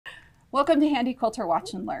Welcome to Handi Quilter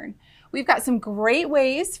Watch and Learn. We've got some great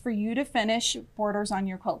ways for you to finish borders on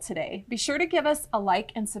your quilt today. Be sure to give us a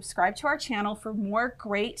like and subscribe to our channel for more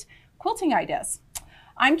great quilting ideas.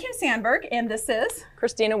 I'm Kim Sandberg and this is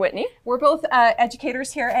Kristina Whitney. We're both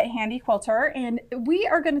educators here at Handi Quilter, and we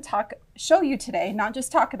are going to show you today, not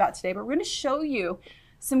just talk about today, but we're going to show you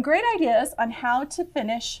some great ideas on how to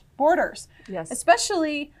finish borders. Yes.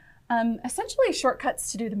 Especially essentially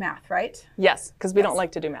shortcuts to do the math, right? Yes, because we don't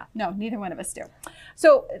like to do math. No, neither one of us do.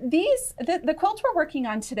 So the quilt we're working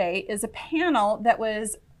on today is a panel that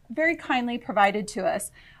was very kindly provided to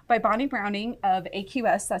us by Bonnie Browning of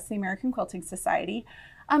AQS, that's the American Quilting Society.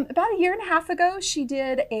 About a year and a half ago, she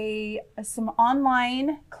did some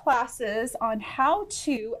online classes on how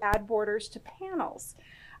to add borders to panels.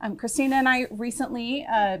 Kristina and I recently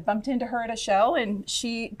bumped into her at a show, and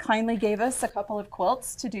she kindly gave us a couple of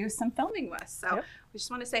quilts to do some filming with. So we just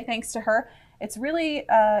want to say thanks to her. It's really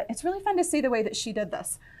fun to see the way that she did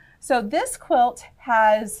this. So this quilt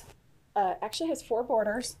actually has 4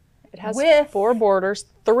 borders. It has 4 borders,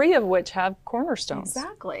 3 of which have cornerstones.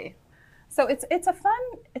 Exactly. So it's a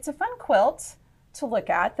fun quilt to look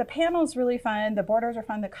at. The panel's really fun. The borders are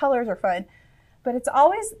fun. The colors are fun. But it's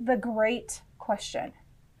always the great question.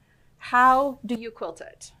 How do you quilt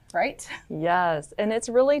it, right? Yes, and it's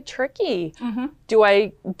really tricky. Do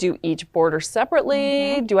I do each border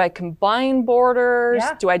separately? Do I combine borders?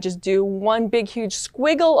 Do I just do one big huge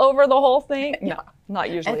squiggle over the whole thing? No, not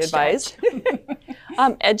usually advised.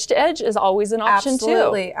 Edge to edge is always an option too.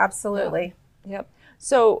 Absolutely, absolutely. Yep.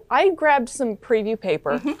 So I grabbed some preview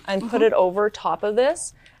paper and put it over top of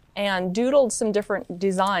this and doodled some different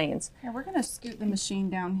designs. Yeah, we're going to scoot the machine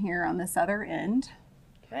down here on this other end.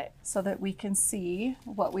 Okay. So that we can see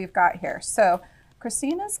what we've got here. So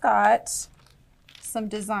Kristina's got some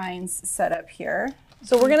designs set up here.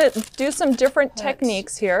 So we're going to do some different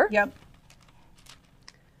techniques here. Yep.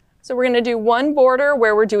 So we're going to do one border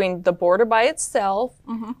where we're doing the border by itself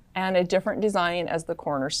and a different design as the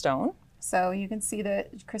cornerstone. So you can see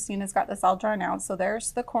that Kristina's got this all drawn out. So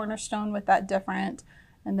there's the cornerstone with that different,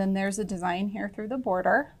 and then there's a design here through the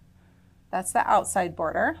border. That's the outside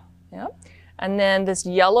border. Yep. And then this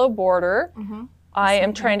yellow border, I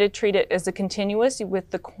am trying to treat it as a continuous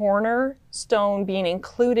with the cornerstone being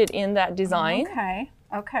included in that design. Okay,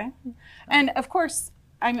 okay. And of course,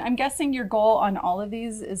 I'm guessing your goal on all of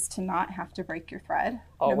these is to not have to break your thread,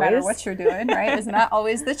 no matter what you're doing, right? Isn't that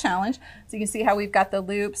always the challenge? So you can see how we've got the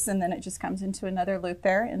loops, and then it just comes into another loop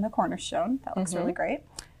there in the cornerstone. That looks really great.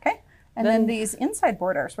 Okay, and then these inside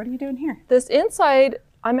borders, what are you doing here? This inside,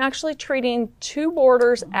 I'm actually treating 2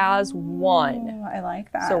 borders as one. I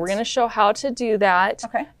like that. So we're going to show how to do that.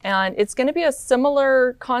 Okay. And it's going to be a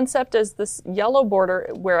similar concept as this yellow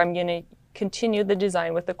border where I'm going to continue the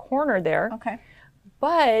design with the corner there. Okay.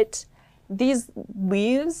 But these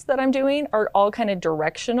leaves that I'm doing are all kind of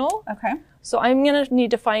directional. Okay. So I'm going to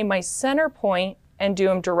need to find my center point and do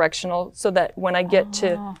them directional so that when I get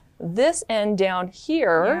to this end down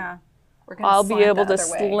here, I'll be able to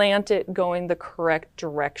slant it going the correct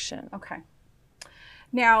direction. Okay.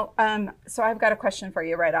 Now, so I've got a question for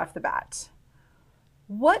you right off the bat.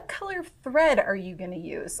 What color thread are you going to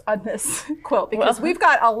use on this quilt? Because we've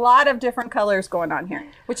got a lot of different colors going on here,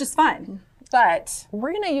 which is fun. But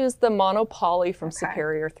we're going to use the monopoly from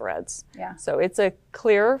Superior Threads. Yeah. So it's a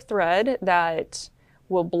clear thread that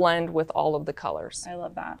will blend with all of the colors. I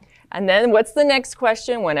love that. And then what's the next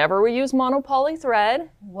question whenever we use monopoly thread?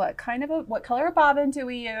 What color of bobbin do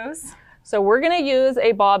we use? So we're going to use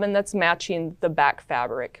a bobbin that's matching the back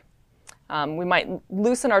fabric. We might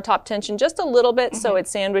loosen our top tension just a little bit so it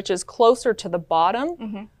sandwiches closer to the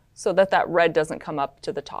bottom so that red doesn't come up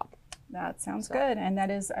to the top. That sounds good, and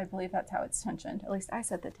that is, I believe that's how it's tensioned. At least I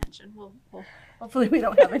set the tension. Hopefully we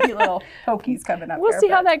don't have any little pokies coming up. We'll see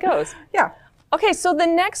how that goes. Yeah. Okay, so the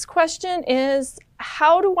next question is,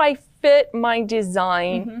 how do I fit my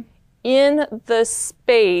design in the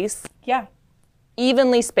space? Yeah.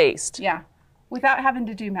 Evenly spaced. Yeah. Without having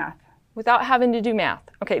to do math. Without having to do math.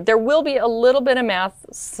 Okay, there will be a little bit of math,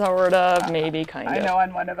 sort of, maybe, kind of. I know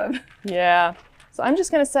on one of them. Yeah. So I'm just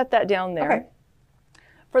going to set that down there. Okay.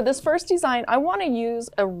 For this first design, I want to use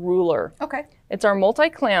a ruler. Okay. It's our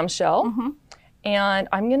multi-clamshell, and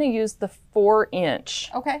I'm going to use the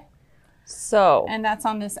 4-inch. Okay. So. And that's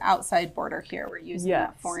on this outside border here. We're using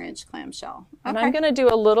that 4-inch clamshell. Okay. And I'm going to do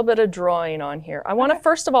a little bit of drawing on here. I want to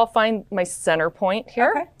first of all find my center point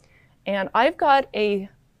here. Okay. And I've got a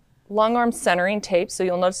Longarm centering tape, so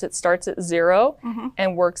you'll notice it starts at 0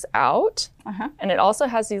 and works out. And it also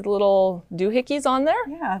has these little doohickeys on there.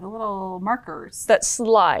 Yeah, the little markers. That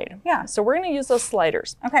slide. Yeah. So we're gonna use those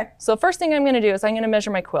sliders. Okay. So first thing I'm gonna do is I'm gonna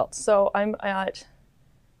measure my quilt. So I'm at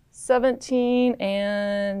 17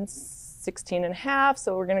 and 16 and a half,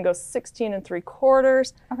 so we're gonna go 16 and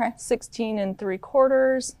 3/4. Okay. 16 and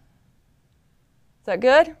 3/4. Is that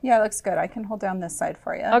good? Yeah, it looks good. I can hold down this side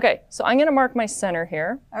for you. Okay, so I'm gonna mark my center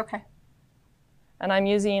here. Okay. And I'm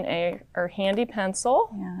using our handy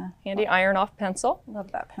pencil, handy iron-off pencil.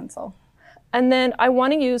 Love that pencil. And then I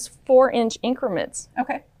wanna use 4-inch increments.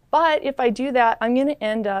 Okay. But if I do that, I'm gonna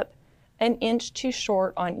end up an inch too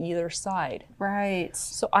short on either side. Right.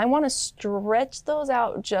 So I wanna stretch those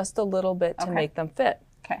out just a little bit to make them fit.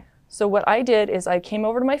 Okay. So what I did is I came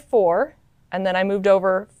over to my 4, and then I moved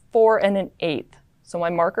over 4 1/8. So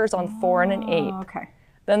my marker's on 4 1/8. Okay.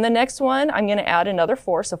 Then the next one, I'm gonna add another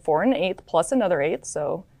 4, so 4 1/8 plus another 1/8.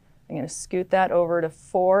 So I'm gonna scoot that over to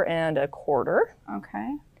 4 1/4.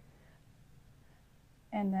 Okay.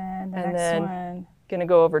 And then the next one. Gonna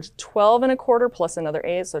go over to 12 1/4 plus another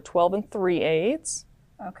 1/8, so 12 3/8.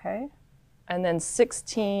 Okay. And then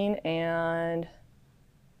 16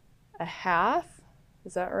 1/2.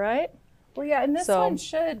 Is that right? Well, yeah, and this one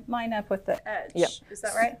should line up with the edge. Yep. Is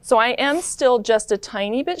that right? So I am still just a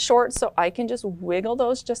tiny bit short, so I can just wiggle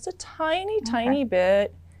those just a tiny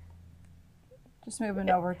bit. Just moving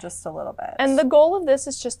over just a little bit. And the goal of this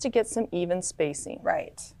is just to get some even spacing.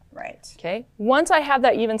 Right, right. Okay, once I have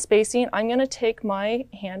that even spacing, I'm gonna take my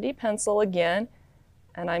handy pencil again,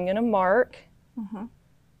 and I'm gonna mark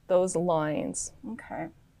those lines. Okay.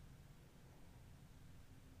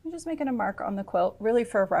 You're just making a mark on the quilt, really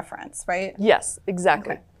for reference, right? Yes,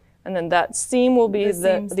 exactly. Okay. And then that seam will be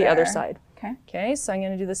the other side. Okay. Okay, so I'm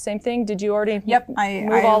going to do the same thing. Did you already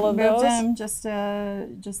move all of moved those? Them just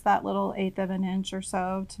that little 1/8 of an inch or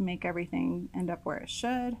so to make everything end up where it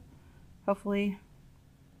should. Hopefully.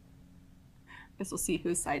 I guess we'll see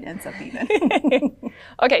whose side ends up even.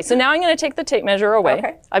 Okay, so now I'm going to take the tape measure away.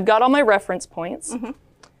 Okay. I've got all my reference points.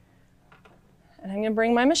 And I'm going to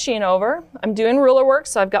bring my machine over. I'm doing ruler work,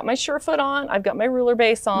 so I've got my Surefoot on, I've got my ruler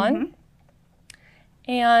base on.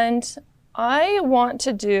 And I want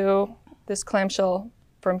to do this clamshell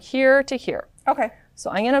from here to here. Okay. So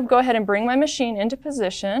I'm going to go ahead and bring my machine into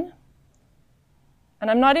position. And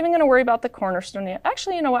I'm not even going to worry about the cornerstone yet.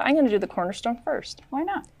 Actually, you know what? I'm going to do the cornerstone first. Why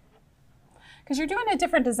not? Because you're doing a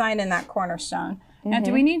different design in that cornerstone. Now,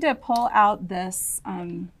 do we need to pull out this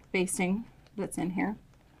basting that's in here?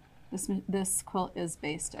 This quilt is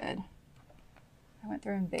basted. I went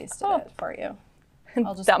through and basted it for you.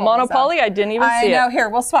 I'll just that monopoly, I didn't even see it. I know. Here,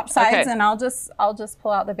 we'll swap sides, and I'll just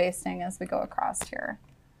pull out the basting as we go across here.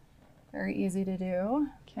 Very easy to do.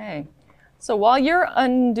 Okay. So while you're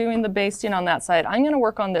undoing the basting on that side, I'm going to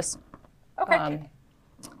work on this. Okay.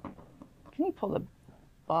 Can you pull the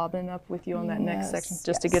bobbin up with you on that next section,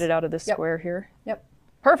 just to get it out of this square here? Yep.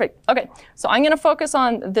 Perfect. Okay. So I'm going to focus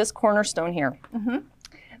on this cornerstone here.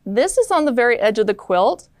 This is on the very edge of the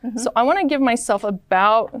quilt, so I want to give myself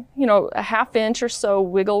about, a 1/2 inch or so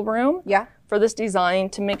wiggle room for this design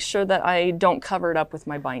to make sure that I don't cover it up with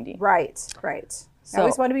my binding. Right, right. So, I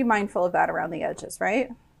always want to be mindful of that around the edges,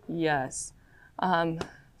 right? Yes.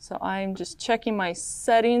 So I'm just checking my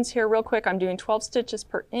settings here real quick. I'm doing 12 stitches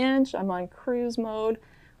per inch. I'm on cruise mode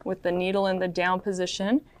with the needle in the down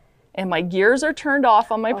position. And my gears are turned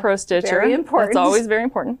off on my Pro Stitcher. Very important. That's always very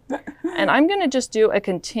important. And I'm going to just do a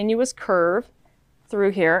continuous curve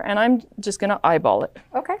through here, and I'm just going to eyeball it.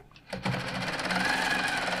 Okay.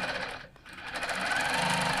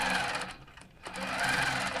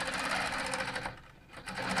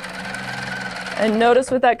 And notice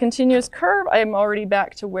with that continuous curve, I'm already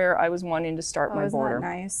back to where I was wanting to start my border. Isn't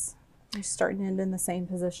that nice? You're starting to end in the same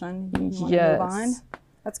position. You want to move on?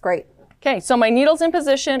 That's great. Okay, so my needle's in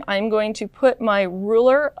position. I'm going to put my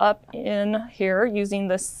ruler up in here using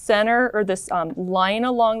the center, or this line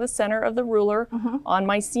along the center of the ruler on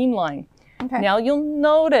my seam line. Okay. Now you'll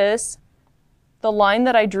notice the line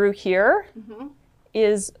that I drew here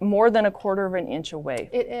is more than 1/4 inch away.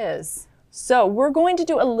 It is. So we're going to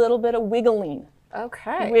do a little bit of wiggling.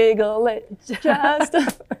 Okay. Wiggle it just.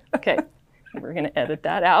 Okay, we're going to edit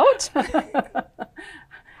that out.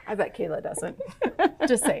 I bet Kayla doesn't.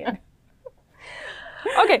 Just saying.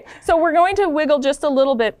 Okay, so we're going to wiggle just a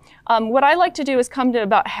little bit. What I like to do is come to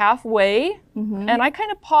about halfway, and I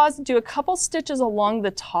kind of pause and do a couple stitches along the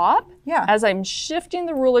top as I'm shifting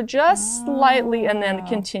the ruler just slightly, and then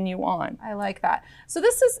continue on. I like that. So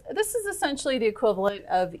this is essentially the equivalent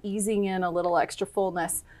of easing in a little extra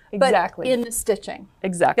fullness, but in the stitching.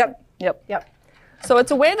 Exactly. Yep. So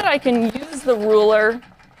it's a way that I can use the ruler,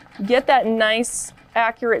 get that nice,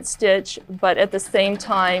 accurate stitch, but at the same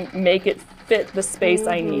time, make it fit the space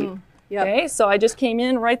I need. Yep. Okay, so I just came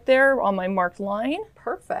in right there on my marked line.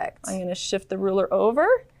 Perfect. I'm going to shift the ruler over,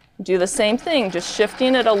 do the same thing, just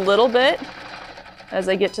shifting it a little bit as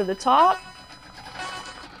I get to the top.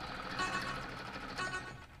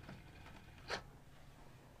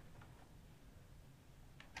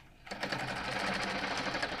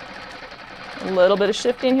 A little bit of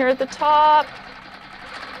shifting here at the top,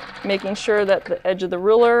 making sure that the edge of the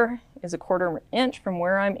ruler is 1/4 inch from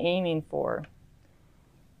where I'm aiming for.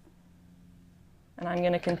 And I'm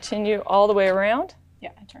going to continue all the way around.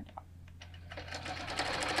 Yeah, I turned it off.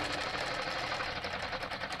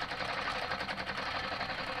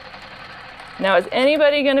 Now, is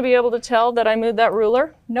anybody going to be able to tell that I moved that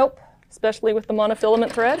ruler? Nope. Especially with the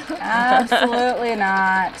monofilament thread? Absolutely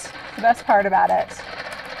not. The best part about it,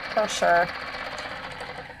 for sure.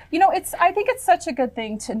 You know, I think it's such a good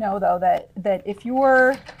thing to know, though, that if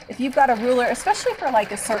you've got a ruler, especially for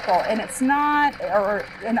like a circle, and it's not, or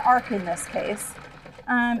an arc in this case,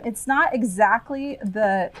 it's not exactly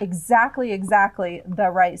the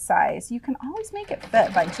right size. You can always make it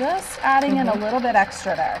fit by just adding in a little bit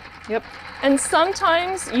extra there. Yep. And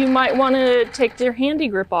sometimes you might want to take your handy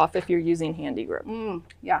grip off if you're using handy grip.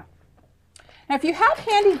 Yeah. Now, if you have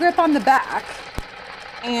handy grip on the back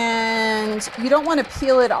and you don't want to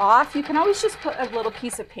peel it off, you can always just put a little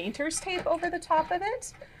piece of painter's tape over the top of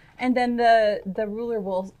it, and then the ruler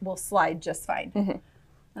will slide just fine.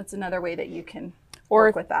 That's another way that you can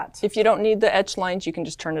work with that. If you don't need the etch lines, you can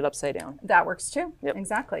just turn it upside down. That works too. Yep.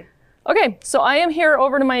 Exactly. Okay, so I am here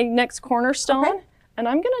over to my next cornerstone, and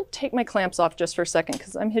I'm going to take my clamps off just for a second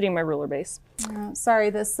because I'm hitting my ruler base.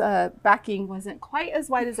 Sorry, this backing wasn't quite as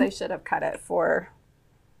wide as I should have cut it for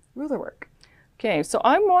ruler work. Okay, so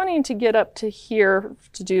I'm wanting to get up to here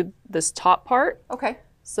to do this top part. Okay.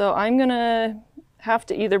 So I'm going to have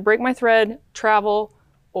to either break my thread, travel,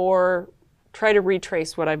 or try to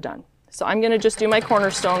retrace what I've done. So I'm going to just do my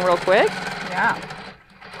cornerstone real quick. Yeah.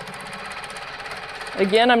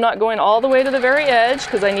 Again, I'm not going all the way to the very edge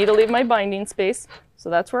because I need to leave my binding space. So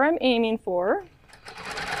that's where I'm aiming for.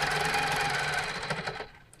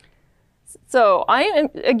 So I am,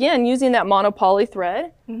 again, using that monopoly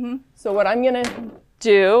thread. So what I'm going to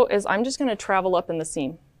do is I'm just going to travel up in the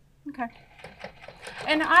seam. Okay.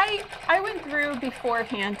 And I went through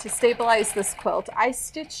beforehand to stabilize this quilt. I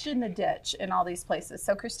stitched in the ditch in all these places.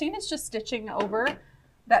 So Kristina's just stitching over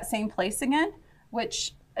that same place again,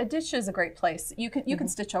 which a ditch is a great place. You can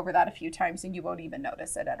stitch over that a few times and you won't even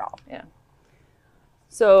notice it at all. Yeah.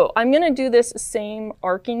 So I'm going to do this same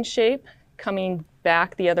arcing shape coming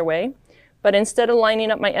back the other way. But instead of lining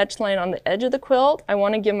up my etch line on the edge of the quilt, I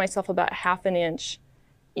want to give myself about 1/2 inch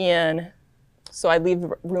in so I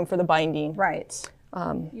leave room for the binding. Right.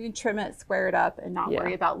 You can trim it, square it up, and not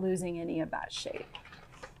worry about losing any of that shape.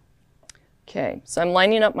 Okay, so I'm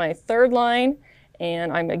lining up my 3rd line,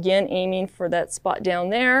 and I'm again aiming for that spot down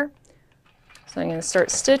there. So I'm going to start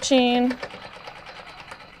stitching.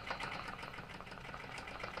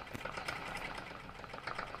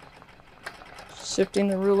 Shifting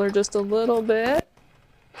the ruler just a little bit.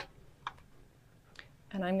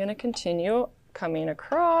 And I'm going to continue coming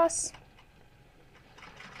across.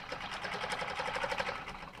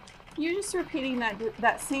 You're just repeating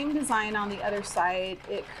that same design on the other side.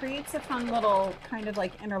 It creates a fun little kind of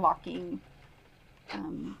like interlocking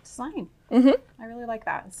design. I really like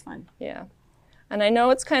that. It's fun. Yeah. And I know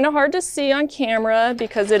it's kind of hard to see on camera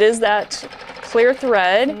because it is that clear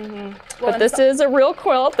thread, but this is a real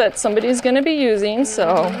quilt that somebody's going to be using,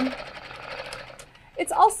 so.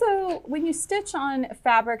 It's also, when you stitch on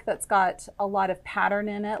fabric that's got a lot of pattern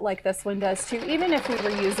in it, like this one does too, even if we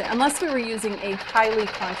were using, unless we were using a highly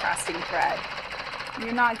contrasting thread,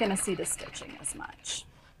 you're not going to see the stitching as much.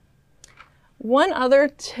 One other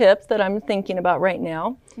tip that I'm thinking about right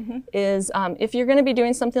now is if you're going to be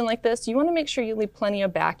doing something like this, you want to make sure you leave plenty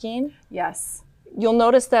of backing. Yes. You'll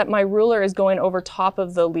notice that my ruler is going over top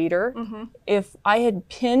of the leader. If I had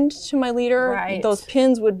pinned to my leader, those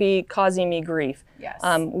pins would be causing me grief. Yes.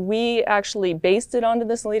 We actually basted onto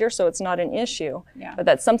this leader, so it's not an issue. Yeah. But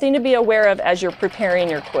that's something to be aware of as you're preparing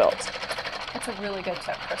your quilt. That's a really good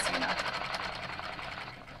tip, Kristina.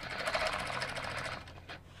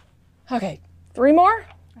 Okay, 3 more?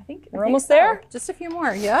 I think we're almost there. Just a few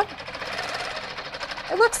more, yeah.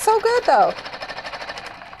 It looks so good though.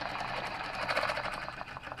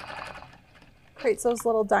 Creates those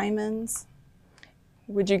little diamonds.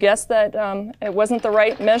 Would you guess that it wasn't the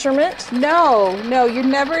right measurement? No, no, you'd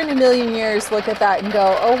never in a million years look at that and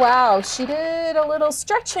go, oh wow, she did did a little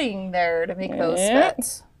stretching there to make those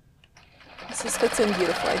fit. This just fits in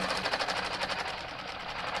beautifully.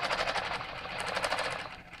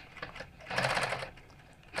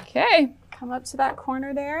 Okay. Come up to that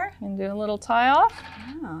corner there. And do a little tie off.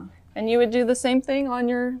 Yeah. And you would do the same thing on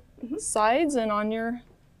your sides and on your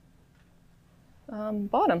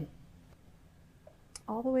bottom.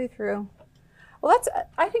 All the way through. Well,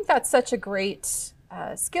 I think that's such a great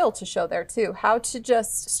skill to show there too. How to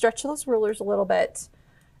just stretch those rulers a little bit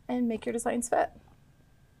and make your designs fit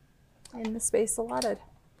in the space allotted.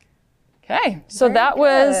 Okay, so Very that good.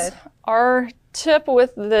 was our tip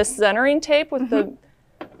with the centering tape with the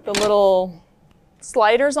little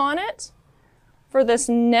sliders on it. For this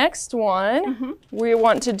next one, we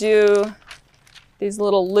want to do these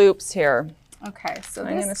little loops here. Okay, so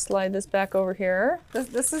I'm going to slide this back over here.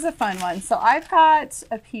 This is a fun one. So I've got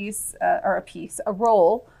a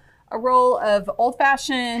roll of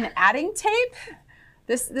old-fashioned adding tape.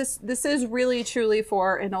 This is really truly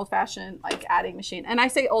for an old-fashioned like adding machine. And I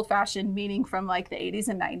say old-fashioned meaning from like the 80s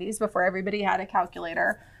and 90s before everybody had a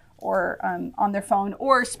calculator or on their phone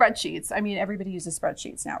or spreadsheets. I mean, everybody uses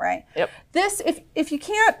spreadsheets now, right? Yep. This, if you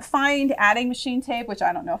can't find adding machine tape, which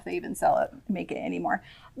I don't know if they even sell it, make it anymore,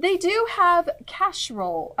 they do have cash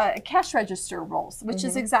register rolls, which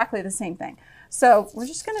is exactly the same thing. So we're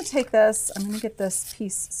just gonna take this, I'm gonna get this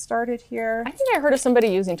piece started here. I think I heard of somebody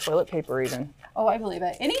using toilet paper even. Oh, I believe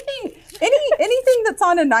it. Anything that's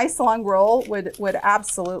on a nice long roll would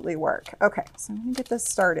absolutely work. Okay, so I'm gonna get this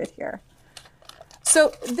started here.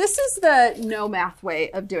 So this is the no math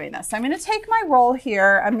way of doing this. I'm going to take my roll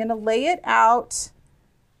here. I'm going to lay it out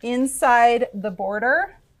inside the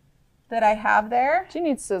border that I have there. Do you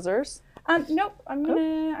need scissors? Nope. I'm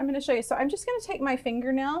going to show you. So I'm just going to take my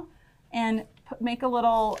fingernail and make a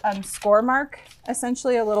little score mark,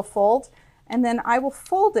 essentially a little fold, and then I will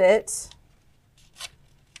fold it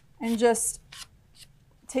and just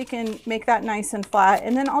make that nice and flat,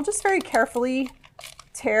 and then I'll just very carefully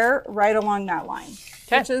tear right along that line,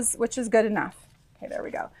 which is good enough. Okay, there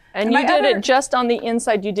we go. And you did it just on the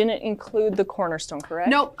inside. You didn't include the cornerstone, correct?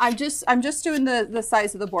 Nope. I'm just doing the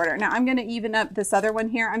size of the border. Now I'm going to even up this other one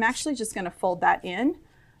here. I'm actually just going to fold that in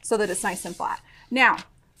so that it's nice and flat. Now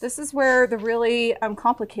this is where the really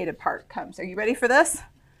complicated part comes. Are you ready for this?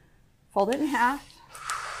 Fold it in half.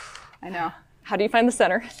 I know. How do you find the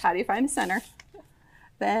center? How do you find the center?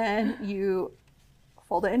 Then you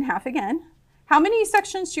fold it in half again. How many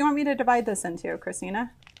sections do you want me to divide this into,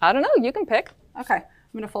 Kristina? I don't know. You can pick. Okay. I'm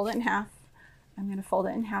going to fold it in half. I'm going to fold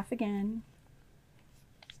it in half again.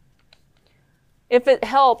 If it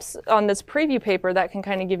helps on this preview paper, that can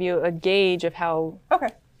kind of give you a gauge of how... Okay.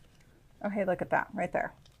 Okay, look at that right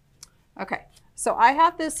there. Okay. So I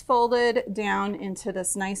have this folded down into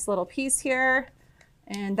this nice little piece here.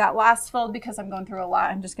 And that last fold, because I'm going through a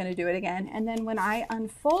lot, I'm just going to do it again. And then when I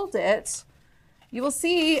unfold it, you will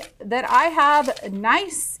see that I have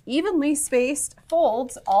nice, evenly spaced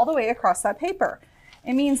folds all the way across that paper.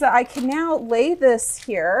 It means that I can now lay this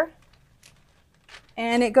here,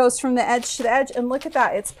 and it goes from the edge to the edge, and look at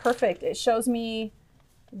that, it's perfect. It shows me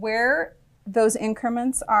where those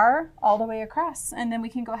increments are all the way across, and then we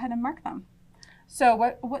can go ahead and mark them. So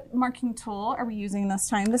what marking tool are we using this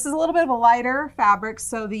time? This is a little bit of a lighter fabric,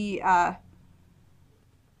 so the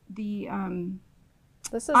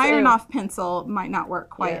iron-off pencil might not work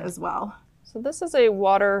quite as well. So this is a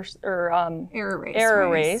water or air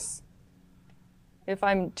erase. If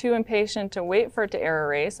I'm too impatient to wait for it to air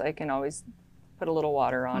erase, I can always put a little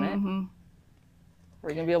water on it. We're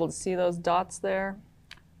going to be able to see those dots there.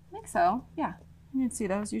 I think so, yeah. You can see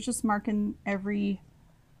those. You're just marking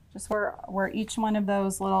just where each one of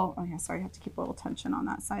those little, oh yeah, sorry, I have to keep a little tension on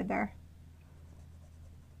that side there.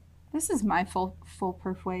 This is my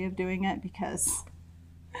foolproof way of doing it because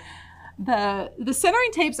the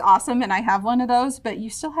centering tape's awesome and I have one of those, but you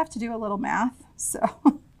still have to do a little math. So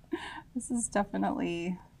this is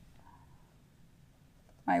definitely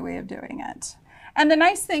my way of doing it. And the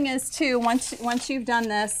nice thing is too, once you've done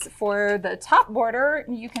this for the top border,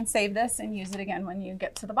 you can save this and use it again when you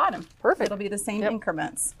get to the bottom. Perfect. It'll be the same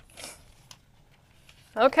increments.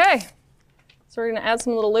 Okay. So we're going to add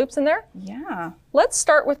some little loops in there? Yeah. Let's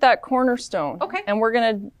start with that cornerstone. Okay. And we're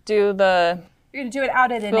going to do the... You're going to do it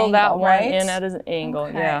out at an angle, fill that one right? in at an angle,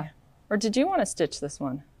 okay. Yeah. Or did you want to stitch this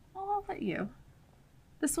one? Oh, I'll let you.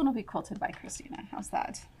 This one will be quilted by Kristina. How's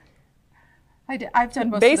that? I've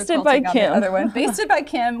done most Basted of the quilting by Kim. on the other one. Basted by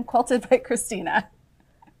Kim, quilted by Kristina.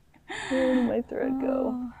 Where did my thread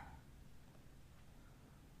go?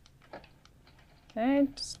 Okay,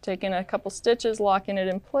 just taking a couple stitches, locking it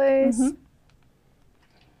in place.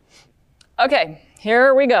 Okay,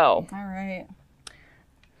 here we go. All right.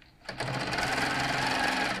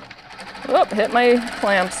 Oh, hit my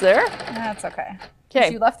clamps there. That's okay.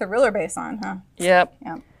 Okay. You left the ruler base on, huh? Yep.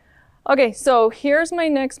 Yeah. Okay, so here's my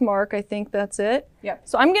next mark. I think that's it. Yep.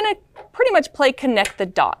 So I'm gonna pretty much play connect the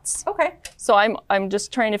dots. Okay. So I'm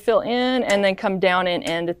just trying to fill in and then come down and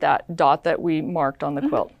end at that dot that we marked on the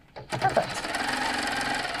quilt. Perfect.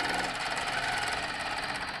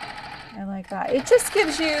 I like that. It just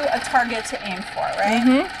gives you a target to aim for, right?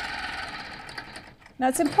 Mm-hmm. Now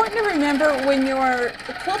it's important to remember when you're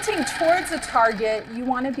quilting towards a target, you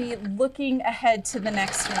want to be looking ahead to the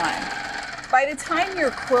next one. By the time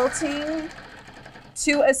you're quilting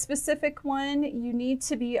to a specific one, you need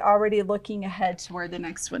to be already looking ahead to where the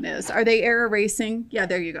next one is. Are they air erasing? Yeah,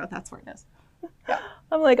 there you go. That's where it is. Yeah.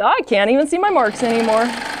 I'm like, oh, I can't even see my marks anymore.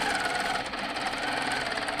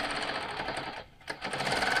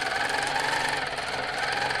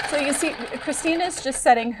 So you see, Kristina's just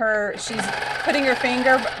setting her, she's putting her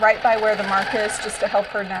finger right by where the mark is just to help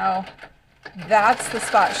her know that's the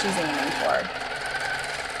spot she's aiming for.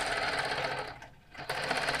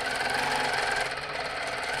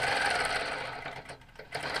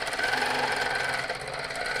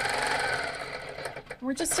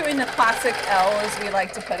 We're just doing the classic L, as we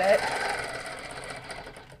like to put it.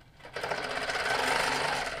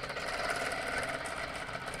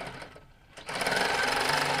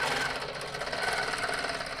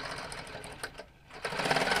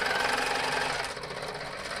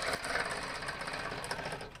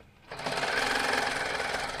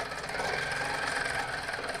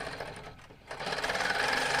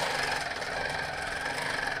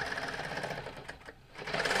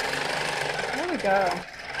 Go.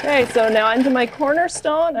 Okay, so now into my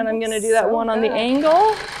cornerstone, and I'm going to do that one on the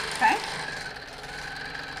angle. Okay.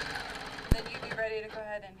 Then you'd be ready to go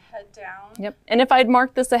ahead and head down. Yep. And if I'd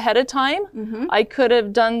marked this ahead of time, I could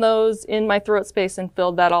have done those in my throat space and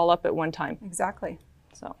filled that all up at one time. Exactly.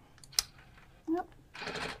 So. Yep.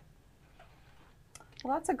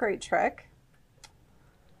 Well, that's a great trick.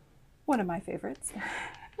 One of my favorites.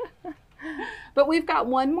 But we've got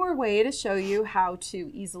one more way to show you how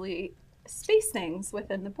to easily space things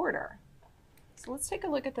within the border. So let's take a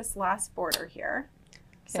look at this last border here.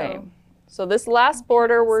 Okay. So this last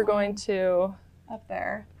border we're going to up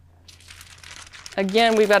there.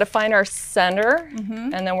 Again, we've got to find our center,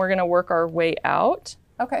 and then we're going to work our way out.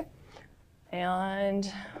 Okay. And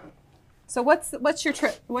so what's your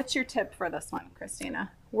tip for this one, Kristina?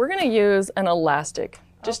 We're going to use an elastic.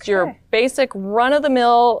 Just your basic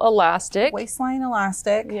run-of-the-mill elastic. Waistline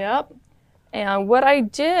elastic. Yep. And what I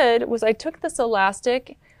did was I took this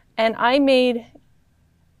elastic and I made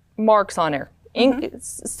marks on it.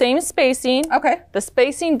 Same spacing. Okay. The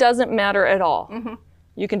spacing doesn't matter at all.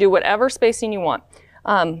 You can do whatever spacing you want.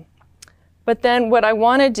 But then what I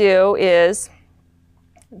want to do is,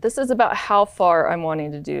 this is about how far I'm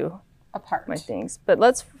wanting to do apart my things. But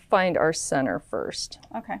let's find our center first.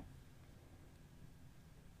 Okay.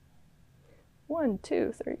 1,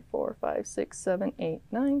 2, 3, 4, 5, 6, 7, 8,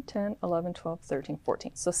 9, 10, 11, 12, 13,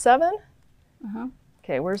 14. So 7.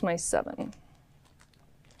 Okay, where's my 7?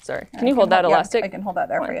 Sorry, can you hold that elastic? Yeah, I can hold that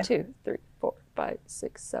there for you. 1, 2, 3, 4, 5,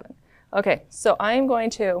 6, 7. Okay, so I'm going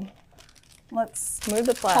to let's move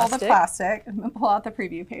the plastic. Pull the plastic and pull out the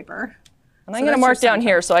preview paper. And I'm going to mark down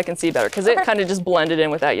here so I can see better because it kind of just blended in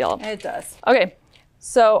with that yellow. It does. Okay,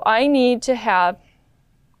 so I need to have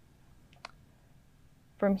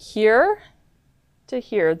from here to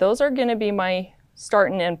here, those are going to be my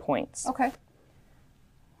start and end points. Okay.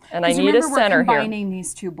 And I need a center we're combining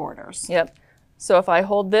these two borders. Yep. So if I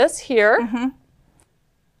hold this here, I'm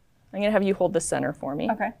going to have you hold the center for me.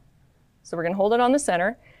 Okay. So we're going to hold it on the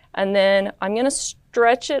center, and then I'm going to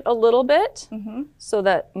stretch it a little bit so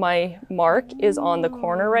that my mark is on the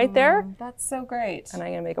corner right there. That's so great. And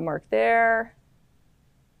I'm going to make a mark there.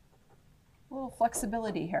 A little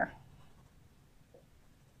flexibility here.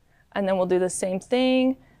 And then we'll do the same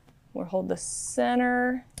thing. We'll hold the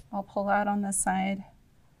center. I'll pull out on this side,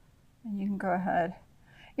 and you can go ahead.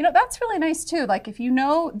 You know, that's really nice too. Like if you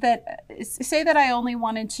know that, say that I only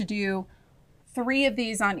wanted to do 3 of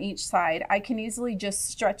these on each side, I can easily just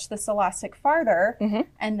stretch this elastic farther,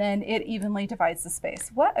 and then it evenly divides the space.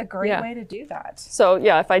 What a great way to do that. So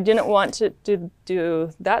yeah, if I didn't want to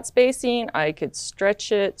do that spacing, I could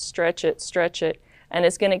stretch it, stretch it, stretch it, and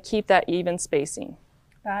it's going to keep that even spacing.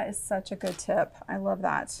 That is such a good tip. I love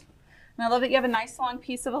that. And I love that you have a nice long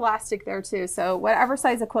piece of elastic there too. So whatever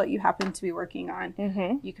size of quilt you happen to be working on,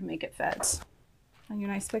 you can make it fit on your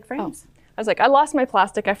nice big frames. Oh. I was like, I lost my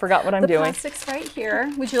plastic. I forgot what I'm doing. The plastic's right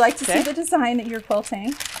here. Would you like to see the design that you're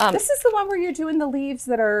quilting? This is the one where you're doing the leaves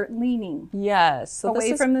that are leaning. Yes. So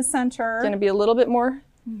away from the center. It's going to be a little bit more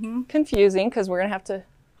confusing because we're going to have to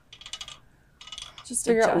Just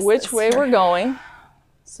figure out which way we're going.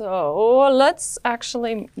 So let's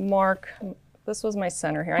actually mark, this was my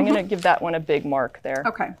center here. I'm going to give that one a big mark there.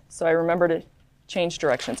 Okay. So I remember to change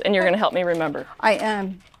directions. And you're going to help me remember. I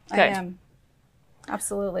am. Okay. I am.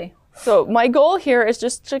 Absolutely. So my goal here is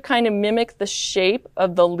just to kind of mimic the shape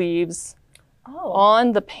of the leaves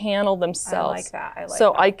on the panel themselves. I like that. I like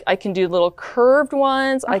so that. I can do little curved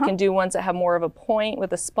ones. I can do ones that have more of a point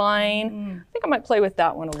with a spine. I think I might play with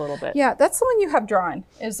that one a little bit. Yeah, that's the one you have drawn,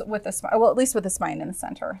 is with the spine. Well, at least with the spine in the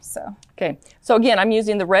center. So. Okay. So again, I'm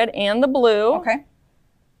using the red and the blue. Okay.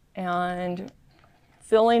 And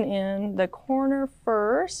filling in the corner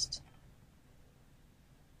first.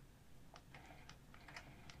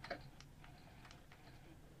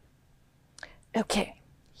 Okay,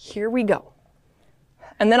 here we go.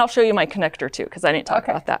 And then I'll show you my connector too, because I didn't talk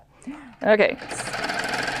about that. Okay.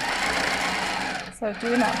 So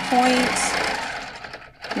doing that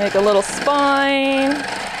point. Make a little spine.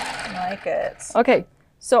 I like it. Okay,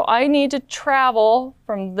 so I need to travel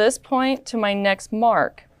from this point to my next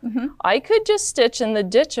mark. I could just stitch in the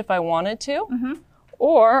ditch if I wanted to.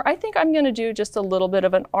 Or I think I'm going to do just a little bit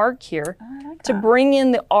of an arc here to bring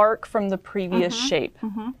in the arc from the previous shape.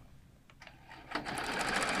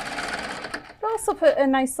 Also put a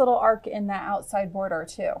nice little arc in that outside border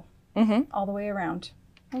too, all the way around.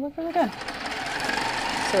 It'll look really good.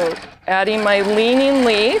 So adding my leaning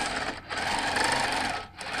leaf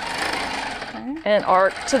and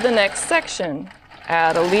arc to the next section.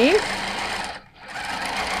 Add a leaf.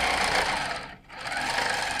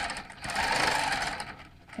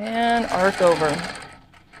 And arc over. And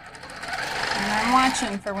I'm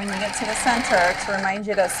watching for when you get to the center to remind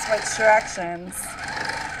you to switch directions.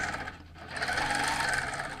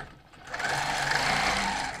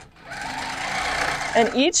 And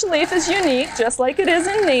each leaf is unique, just like it is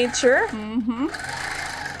in nature.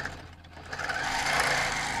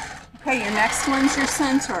 Okay, your next one's your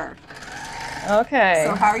center. Okay.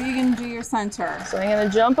 So how are you going to do your center? So I'm going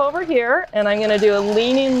to jump over here, and I'm going to do a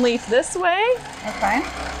leaning leaf this way. Okay.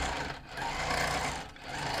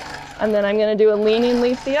 And then I'm going to do a leaning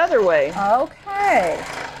leaf the other way. Okay.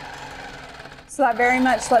 So that very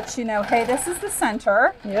much lets you know, hey, this is the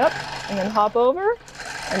center. Yep. And then hop over.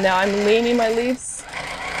 And now I'm leaning my leaves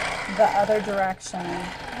the other direction.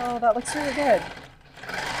 Oh, that looks really good.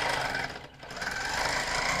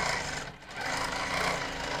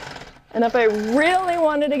 And if I really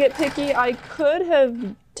wanted to get picky, I could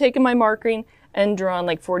have taken my marking and drawn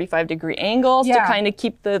like 45-degree angles to kind of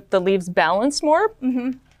keep the leaves balanced more.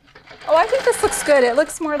 Oh, I think this looks good. It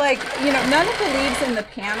looks more like, you know, none of the leaves in the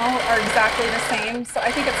panel are exactly the same, so I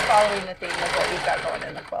think it's following the theme of what we've got going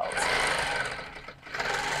in the quilt.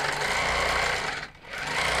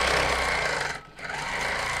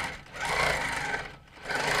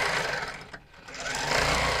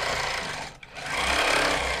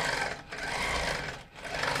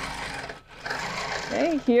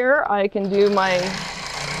 Okay, here I can do my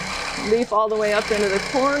leaf all the way up into the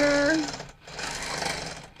corner.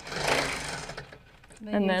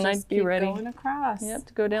 And then I'd be ready going across. Yep,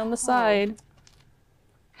 to go down the side.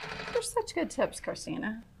 They're such good tips,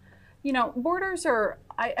 Kristina. You know, borders are,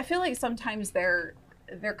 I feel like sometimes they're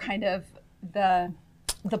kind of the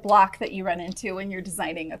block that you run into when you're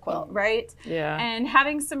designing a quilt, right? Yeah. And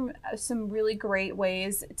having some really great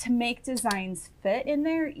ways to make designs fit in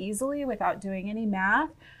there easily without doing any math.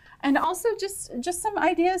 And also just some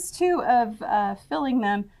ideas too of filling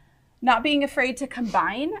them. Not being afraid to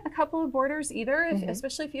combine a couple of borders either,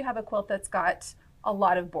 especially if you have a quilt that's got a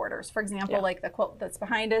lot of borders. For example, like the quilt that's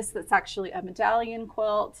behind us, that's actually a medallion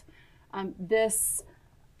quilt.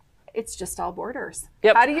 It's just all borders.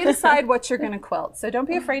 Yep. How do you decide what you're going to quilt? So don't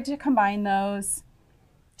be afraid to combine those.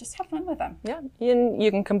 Just have fun with them. Yeah, you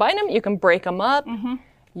can combine them, you can break them up,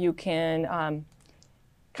 you can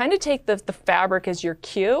kind of take the fabric as your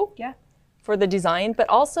cue for the design, but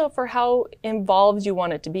also for how involved you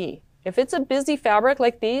want it to be. If it's a busy fabric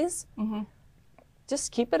like these,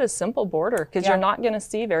 just keep it a simple border because you're not going to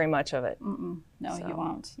see very much of it. No, you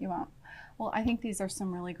won't. You won't. Well, I think these are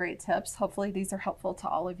some really great tips. Hopefully these are helpful to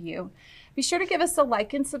all of you. Be sure to give us a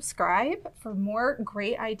like and subscribe for more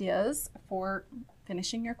great ideas for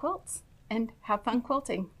finishing your quilts, and have fun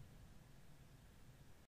quilting.